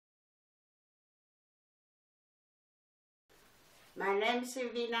My name is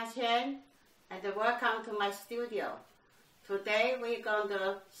Vena Chen, and welcome to my studio. Today we're going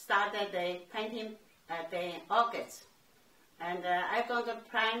to start the painting the orchids. And I'm going to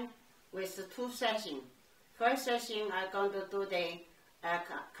plan with two sessions. First session, I'm going to do the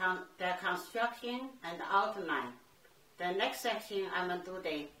construction and outline. The next section, I'm going to do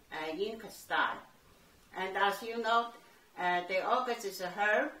the ink style. And as you know, the orchids is a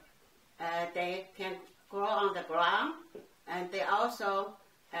herb. They can grow on the ground, and they also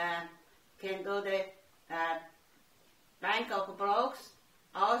can do the bank of blocks,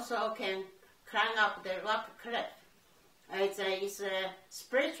 also can climb up the rock cliff. It's a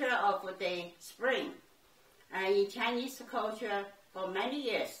spiritual of the spring. In Chinese culture, for many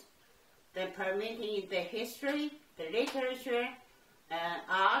years, they permeating the history, the literature,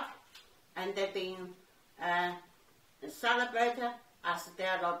 art, and they've been celebrated as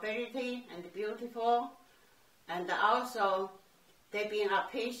their nobility and beautiful, and also they've been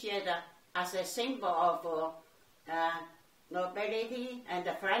appreciated as a symbol of nobility and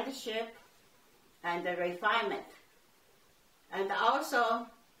friendship and refinement. And also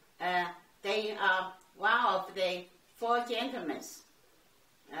they are one of the four gentlemen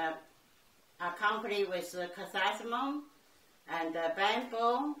accompanied with chrysanthemum and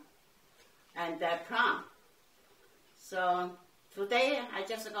bamboo and plum. So today I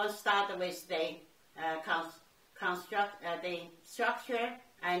just going to start with the the structure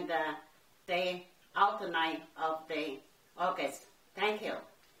and the outline of the orchids. Thank you.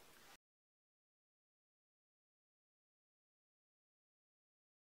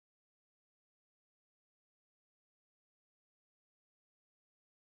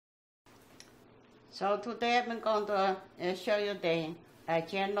 So today I'm going to show you the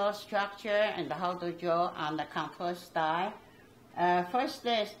general structure and how to draw on the contour style. First,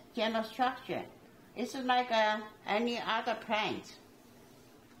 the general structure. It's like any other plant.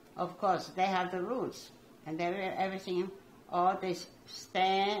 Of course, they have the roots, and everything, all this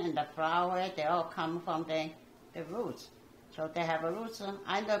stem and the flower, they all come from the roots. So they have roots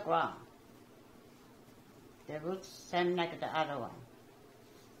underground. The roots same like the other one.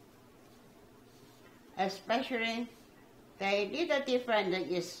 Especially, the little different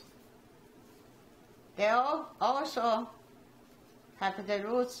is they all also have the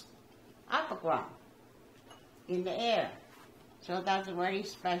roots upground in the air. So that's very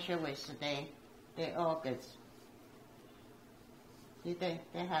special with the orchids. See, they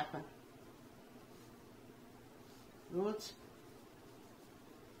have roots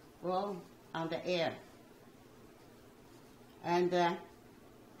grow on the air. And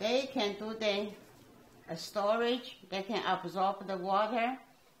they can do the storage, they can absorb the water.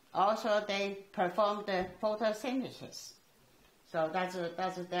 Also, they perform the photosynthesis. So that's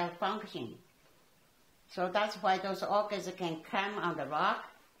their function. So that's why those orchids can climb on the rock,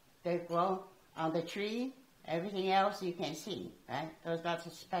 they grow on the tree, everything else you can see, right? So that's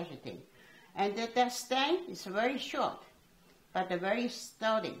a specialty. And the stem is very short, but very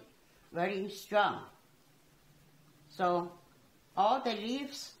sturdy, very strong. So all the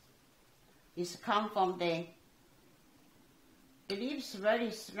leaves is come from the leaves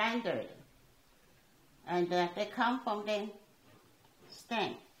very slender, and they come from the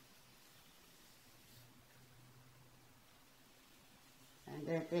stem. And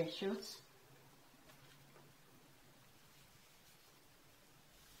the shoots.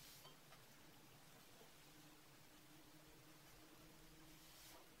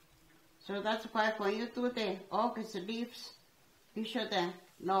 So that's why when you do the orchid leaves, you should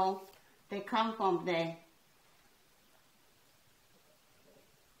know they come from the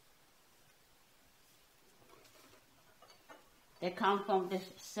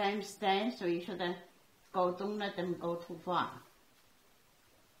same stem, so you should don't let them go too far.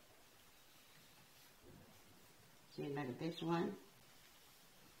 See, like this one.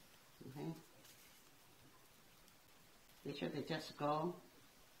 Okay. They should just go.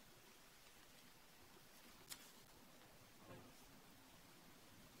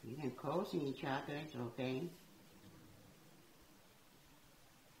 You can close in each other, it's okay.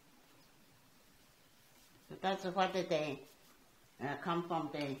 So that's what they come from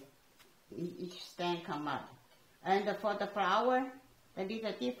each stem come up. And for the flower, a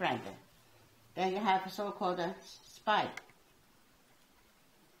little different. Then you have so-called spike.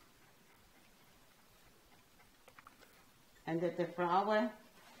 And the flower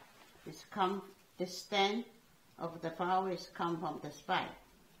is the stem of the flower is come from the spike.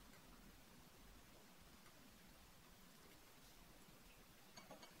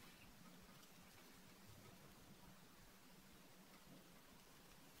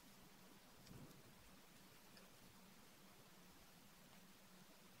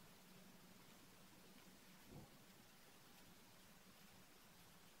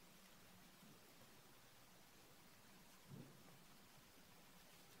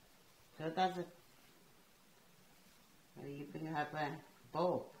 So that's it. You can have a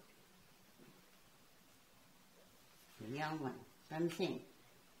bulb. The young one, same thing.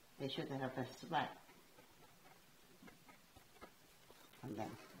 They should have a spike on them.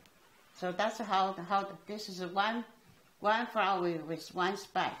 So that's how this is one flower with one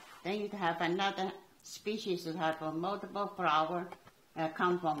spike. Then you have another species that have a multiple flower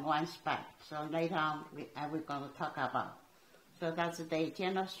come from one spike. So later on we're going to talk about. So that's the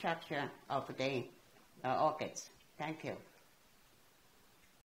general structure of the orchids. Thank you.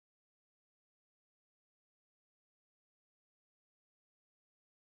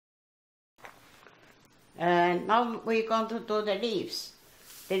 Now we're going to do the leaves.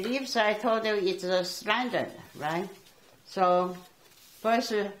 The leaves, I told you, it's slanted, right? So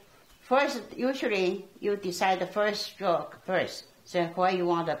first, usually you decide the first stroke first, so where you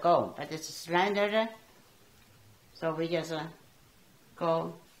want to go. But it's slanted, so we just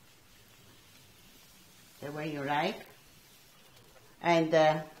go the way you like. And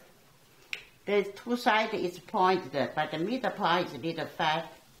the two sides is pointed, but the middle part is a little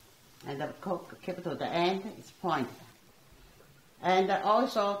fat, and the keep to the end is pointed. And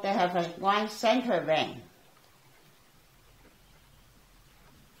also they have one center vein.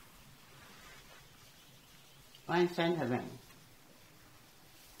 One center vein.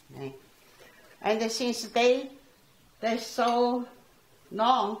 Okay. And since they're so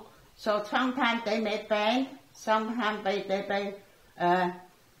long, so sometimes they may bend, sometimes they may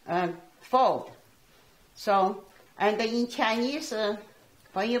fold. So, and in Chinese,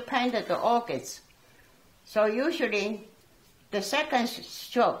 when you paint the orchids, so usually the second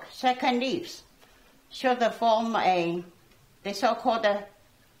stroke, second leaves, should form the so-called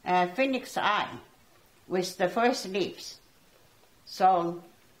phoenix eye with the first leaves. So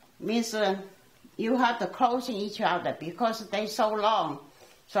means you have to close each other because they're so long.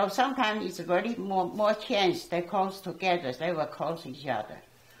 So sometimes it's very more chance they close together, they will close each other.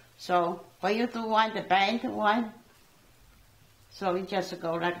 So when you do one, the bent one, so we just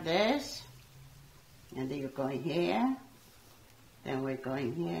go like this, and then you're going here, then we're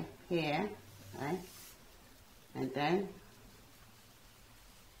going here, right? And then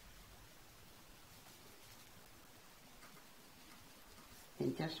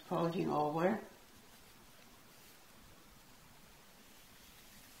and just folding over.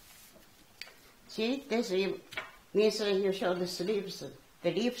 See, this means you show the leaves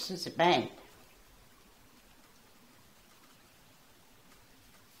is bent.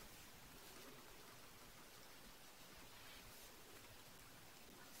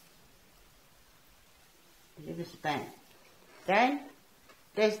 The leaves bent. Then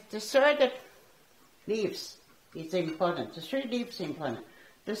the third leaves is important. The three leaves is important.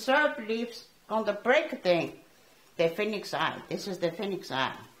 The third leaves going to break the phoenix eye. This is the phoenix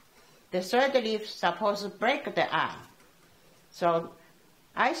eye. The third leaf supposed to break the eye. So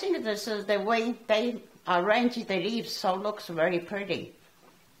I think this is the way they arrange the leaves, so it looks very pretty.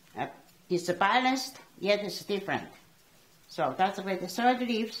 It's balanced, yet it's different. So that's the way the third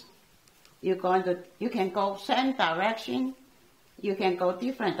leaves, you can go same direction, you can go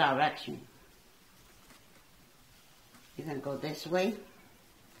different direction. You can go this way.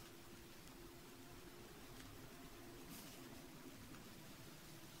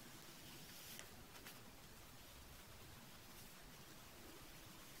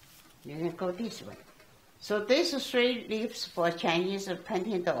 You can go this way. So these three leaves for Chinese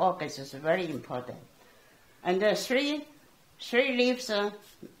painting the orchids is very important. And the three leaves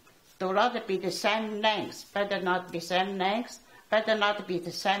do not be the same length, better not be same length, better not be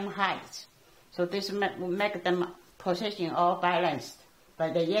the same height. So this will make them position all balanced,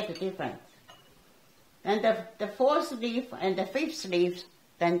 but they're yet different. And the fourth leaf and the fifth leaf,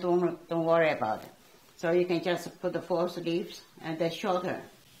 then don't worry about it. So you can just put the fourth leaves and the shorter.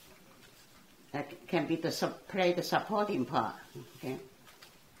 That can be play the supporting part, okay?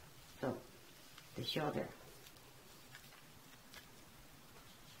 So, the shorter.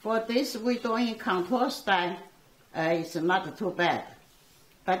 For this, we're doing contour style, it's not too bad.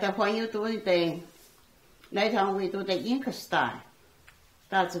 But when you do later on we do the ink style,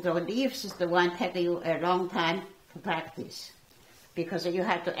 that's the leaves is the one taking you a long time to practice, because you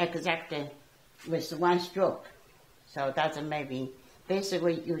have to exact it with one stroke. So that's maybe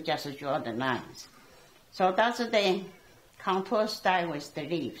basically you just draw the lines. So that's the contour style with the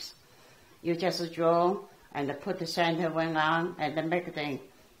leaves. You just draw and put the center one on and make the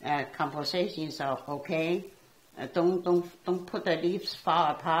compositions are okay. Don't put the leaves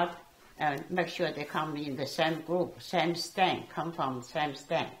far apart. Make sure they come in the same group, same stem, come from the same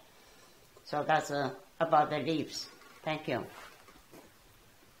stem. So that's about the leaves. Thank you.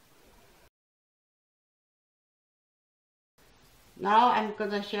 Now I'm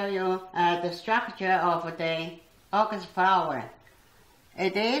going to show you the structure of the orchid flower.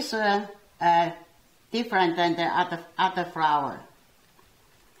 It is different than the other flower.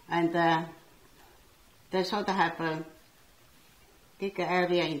 And they sort of have a bigger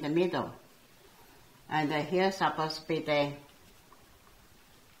area in the middle. And here's supposed to be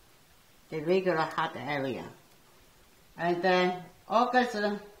the regular hot area. And the orchid's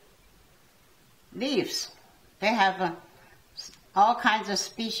leaves, they have all kinds of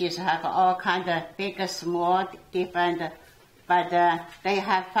species, have all kinds of big, small, different, but they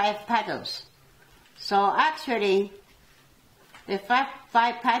have 5 petals. So actually, the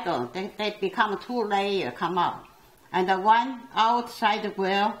five petals, they become 2 layers come out. And the one outside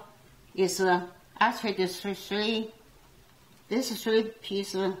wheel is actually this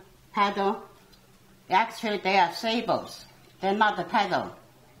 3-piece petal. Actually, they are sepals. They're not the petal.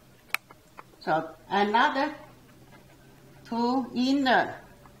 So another 2 inner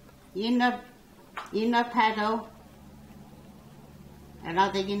petal,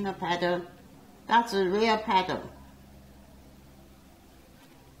 another inner petal. That's a real petal.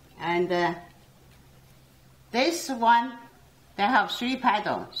 And this one, they have 3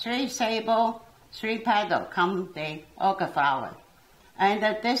 petals, 3 sepal, 3 petals come the orchid flower. And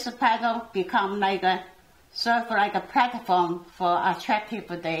this petal become like serve like a platform for attractive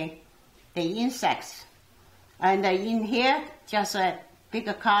the insects. And in here, just a big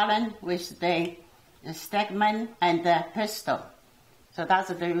column with the stegman and the pistil. So that's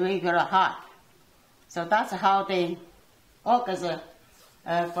the regular heart. So that's how the orchid's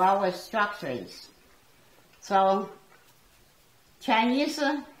flower structure is. So Chinese,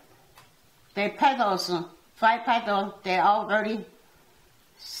 the petals, 5 petals, they're all very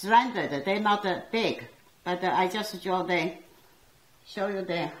slender. They're not big. But I just show you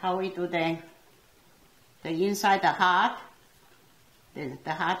how we do the inside the heart,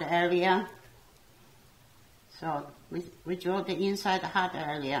 the heart area. So we draw the inside the heart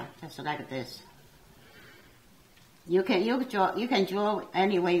area just like this. You can draw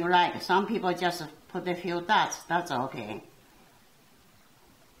any way you like. Some people just put a few dots. That's okay.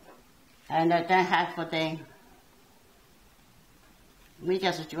 And then have for we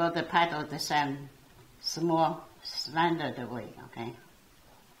just draw the petal the same small, slender way. Okay.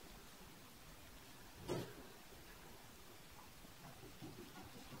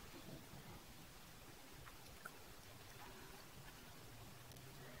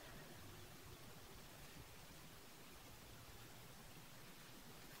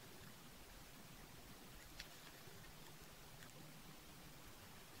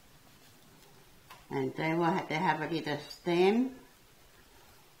 And then they have a little stem,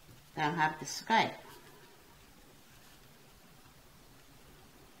 then have the sky.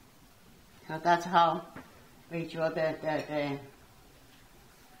 So that's how we draw the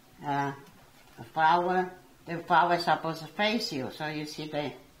flower. The flower is supposed to face you, so you see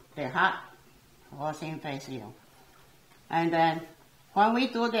the heart, whole thing face you. And then when we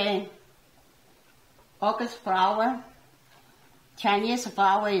do the orchid flower, Chinese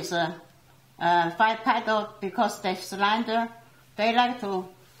flower is 5 petals because they're slender. They like to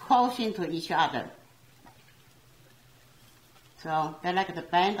close into each other. So they like to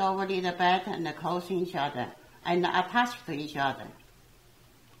bend over a little bit and close each other and attach to each other.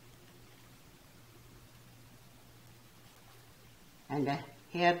 And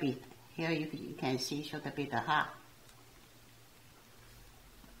here you can see should be the heart.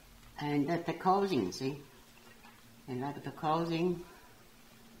 And the closing, see? And like the closing.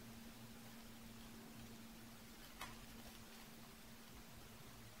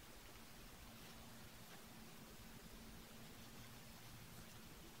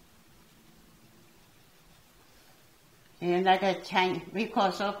 And like a Chinese, we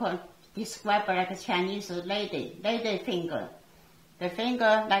call so-called, describe like a Chinese lady finger. The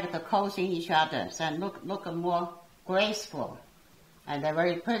finger like to closing each other, so look more graceful, and they're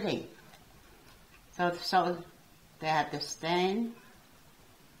very pretty. So they have the stem,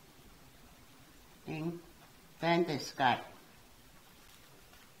 then the sky,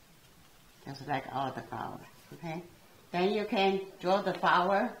 just like all the flowers. Okay, then you can draw the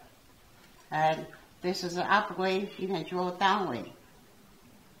flower, and this is an upward, you can draw downward.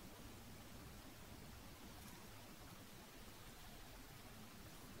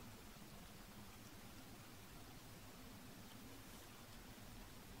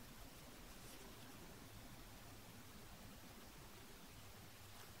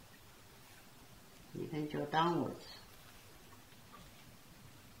 You can draw downwards.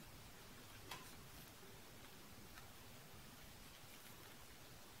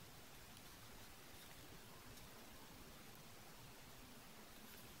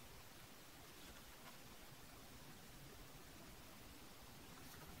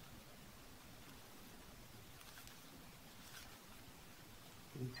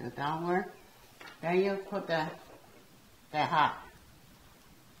 So downward. Then you put the heart.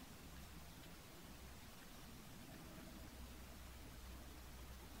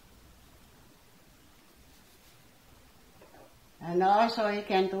 And also you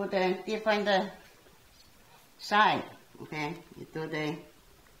can do the different side. Okay, you do the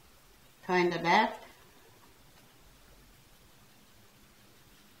turn the left.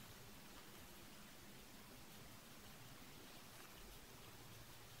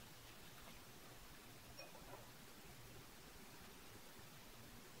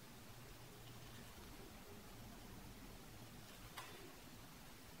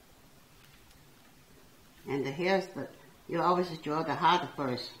 And here's you always draw the heart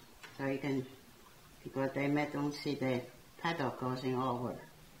first, so you can, because they may don't see the petal crossing over.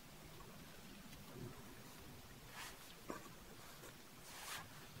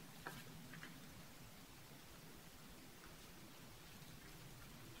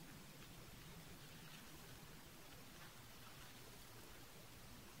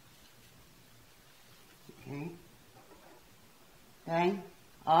 Okay. Then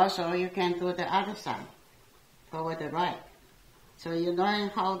also you can do the other side, toward the right. So you learn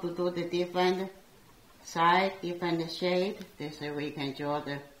how to do the different side, different shade. This way we can draw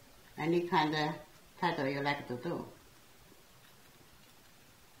any kind of petal you like to do.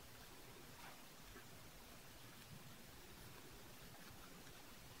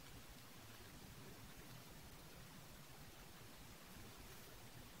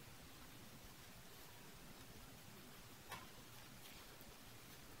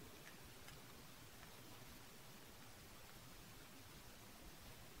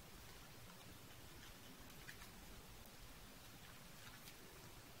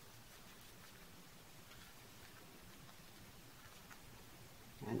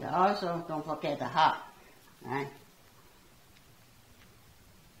 And also don't forget the heart, right?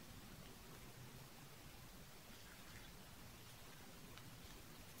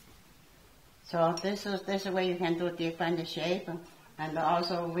 So this is way you can do different shape, and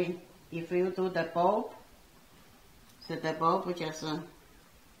also if you do the bulb, so the bulb just go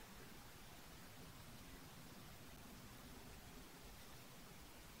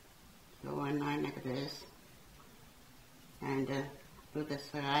one line like this, and do the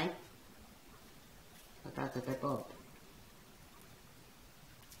side, so that's the bulb.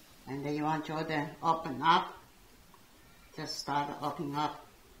 And then you want to draw the open up, just start opening up.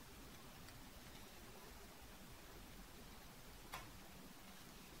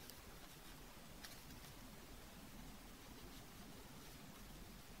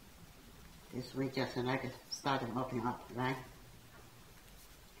 This way just like start opening up, right?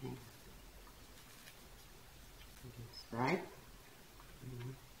 Okay. This side.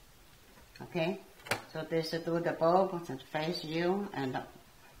 Okay, so this do the bulb and face you and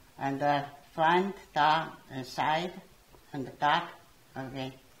the front, dark, and side, and the dark.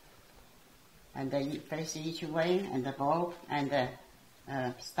 Okay, and then face each way and the bulb and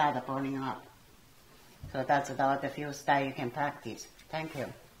start burning up. So that's about the few styles you can practice. Thank you.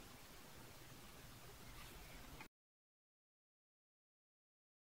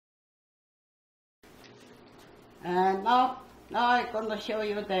 Now I'm going to show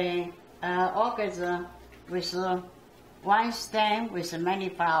you the orchids with one stem with many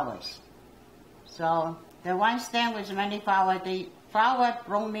flowers. So the one stem with many flowers, the flower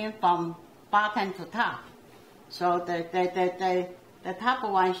blooming from bottom to top. So the top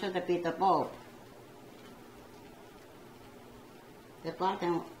one should be the bulb. The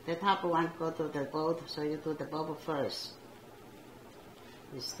top one go to the bulb, so you do the bulb first.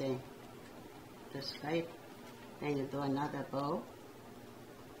 With the stripe. Then you do another bulb.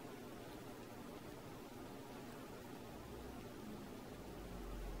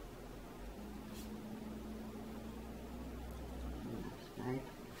 Right.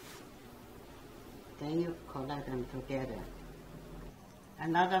 Then you collect them together.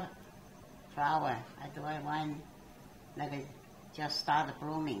 Another flower, I do one like it just start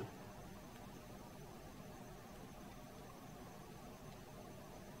blooming.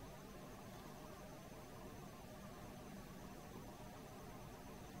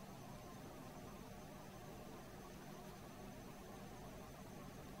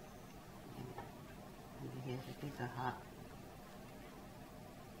 Here's a bigger heart.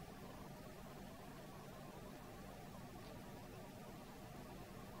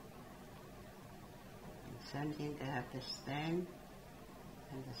 Same thing, they have the stem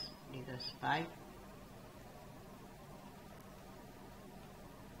and this little spike.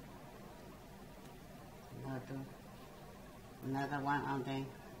 Another one on the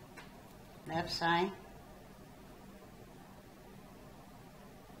left side.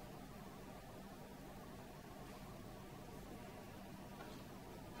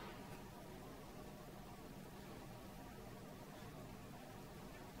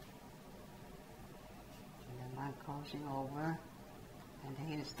 crossing over, and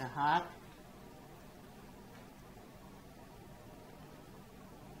here's the heart.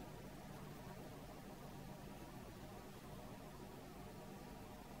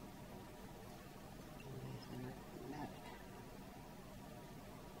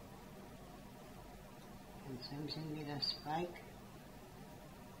 And same thing with a spike.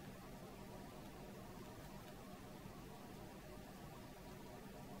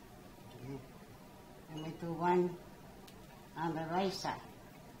 Okay. And we do one on the right side.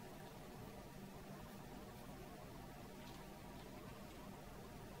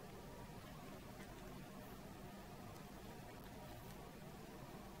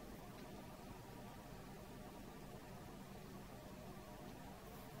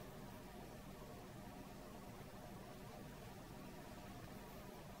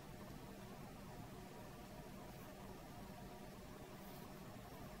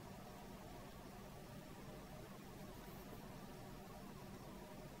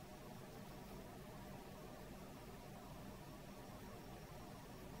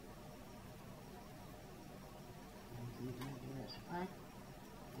 Right?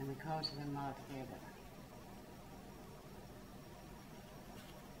 And we close them all together.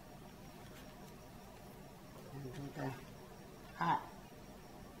 And do the heart.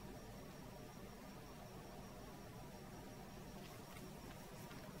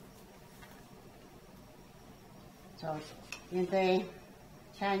 So in the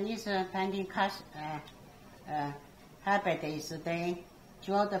Chinese painting habit is they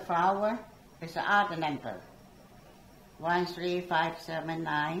draw the flower with an odd number. 1, 3, 5, 7,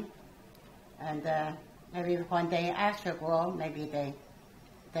 9, and maybe when they actually grow, maybe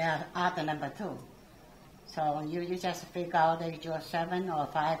they are odd number 2. So you just figure out that you draw 7 or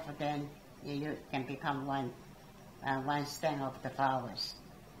 5, then you can become one stem of the flowers.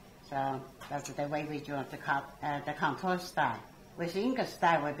 So that's the way we draw the contour style. With ink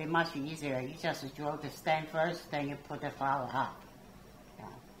style, it would be much easier. You just draw the stem first, then you put the flower up. Yeah.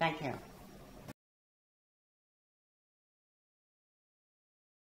 Thank you.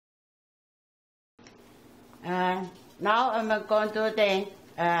 Now I'm going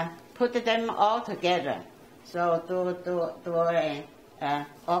to put them all together. So do a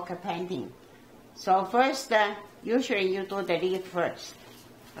orchid painting. So first, usually you do the leaf first.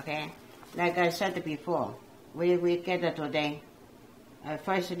 Okay, like I said before, we get to the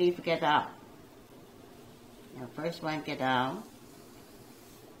first leaf get out. The first one get out.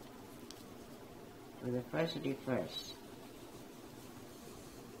 Do the first leaf first.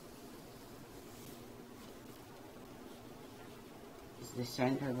 The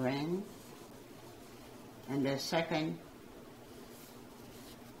center ring, and the second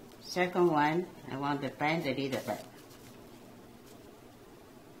one I want to bend a little bit.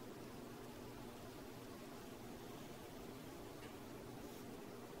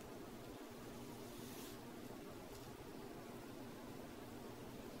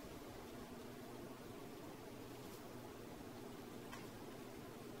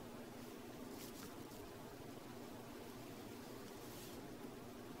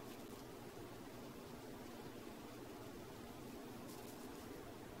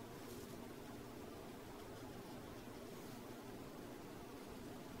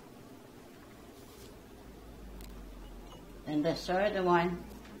 And the third one,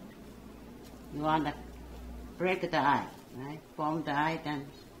 you want to break the eye, right? Form the eye, then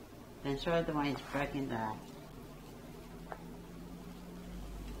third one is breaking the eye.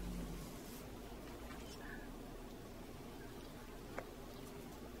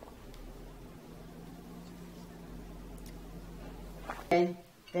 And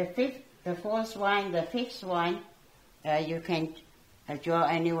the fourth one, the fifth one, you can draw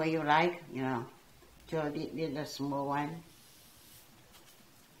any way you like, you know. Draw the small one.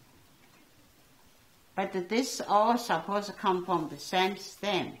 But this all supposed to come from the same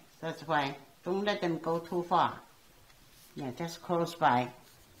stem. That's why don't let them go too far. Yeah, just close by.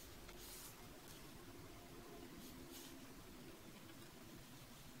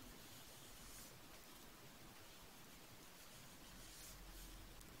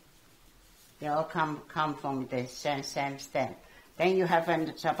 They all come from the same stem. Then you have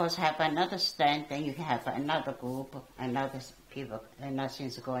suppose have another stem. Then you have another group, another people, and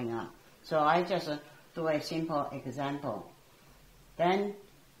nothing's going on. So I just do a simple example. Then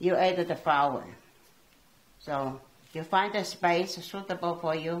you add the flower. So you find a space suitable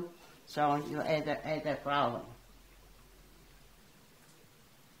for you. So you add the flower.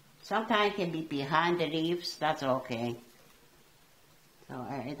 Sometimes it can be behind the leaves. That's okay. So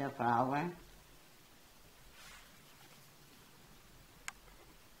I add the flower.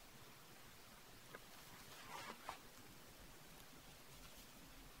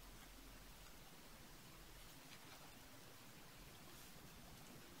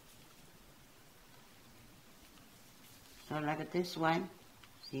 like this one,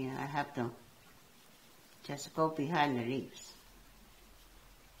 see, I have to just go behind the leaves.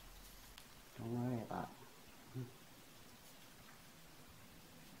 Don't worry about it.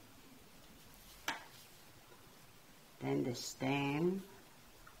 Then the stem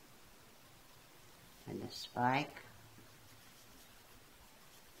and the spike.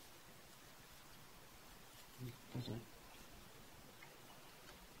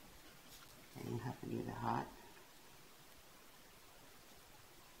 And you have to leave the heart.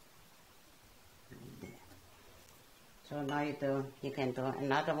 There. So now you can do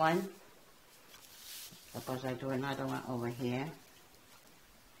another one. Suppose I do another one over here.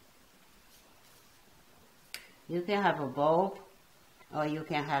 You can have a bulb, or you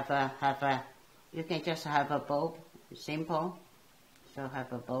can you can just have a bulb, simple. So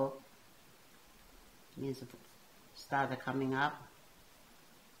have a bulb, means start coming up.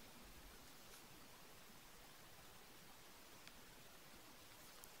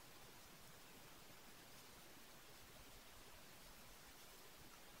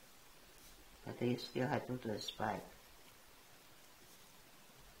 But you still have to do the spike.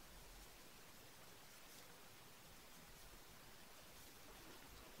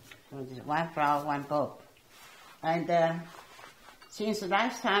 So this one flower, one bulb. And since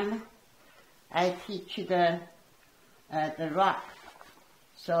last time I teach the rock,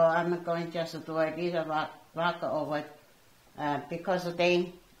 so I'm going just to do a little rock over because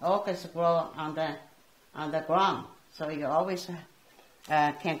orchids grow on the ground, so you always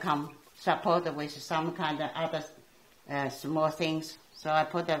can come support with some kind of other small things. So I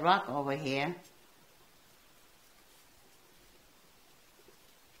put the rock over here.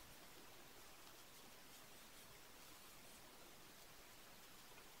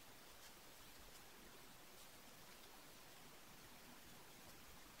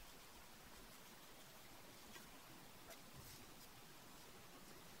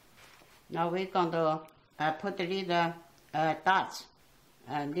 Now we're going to put the little dots,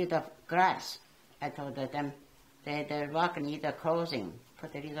 little grass. I told them the rock need a closing.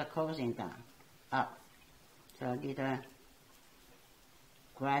 Put the little closing down, up. So little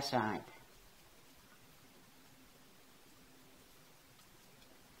grass on it.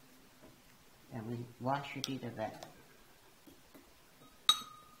 And we wash it a little bit.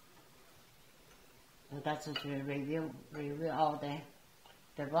 So that's just review all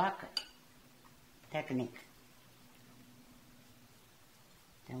the rock technique.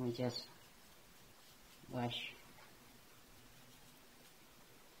 Then we just wash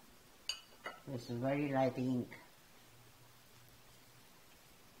with very light ink.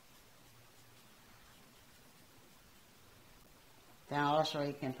 Then also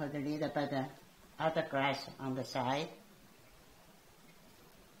you can put a little bit of other grass on the side.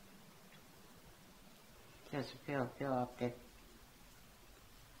 Just fill up the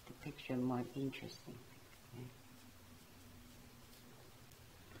picture more interesting. Okay.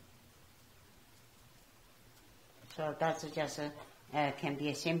 So that's just can be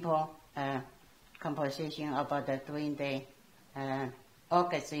a simple composition about doing the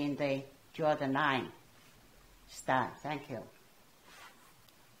orchids in the Jordan 9 style. Thank you.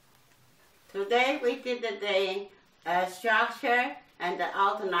 Today we did the structure and the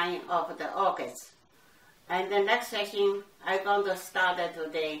outline of the orchids. And the next session, I'm going to start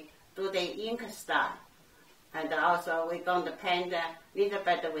to do the ink style. And also we're going to paint a little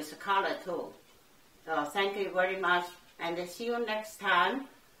bit with color too. So thank you very much, and see you next time.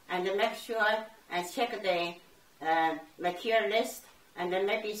 And make sure and check the material list, and then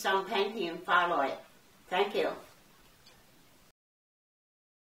maybe some painting follow it. Thank you.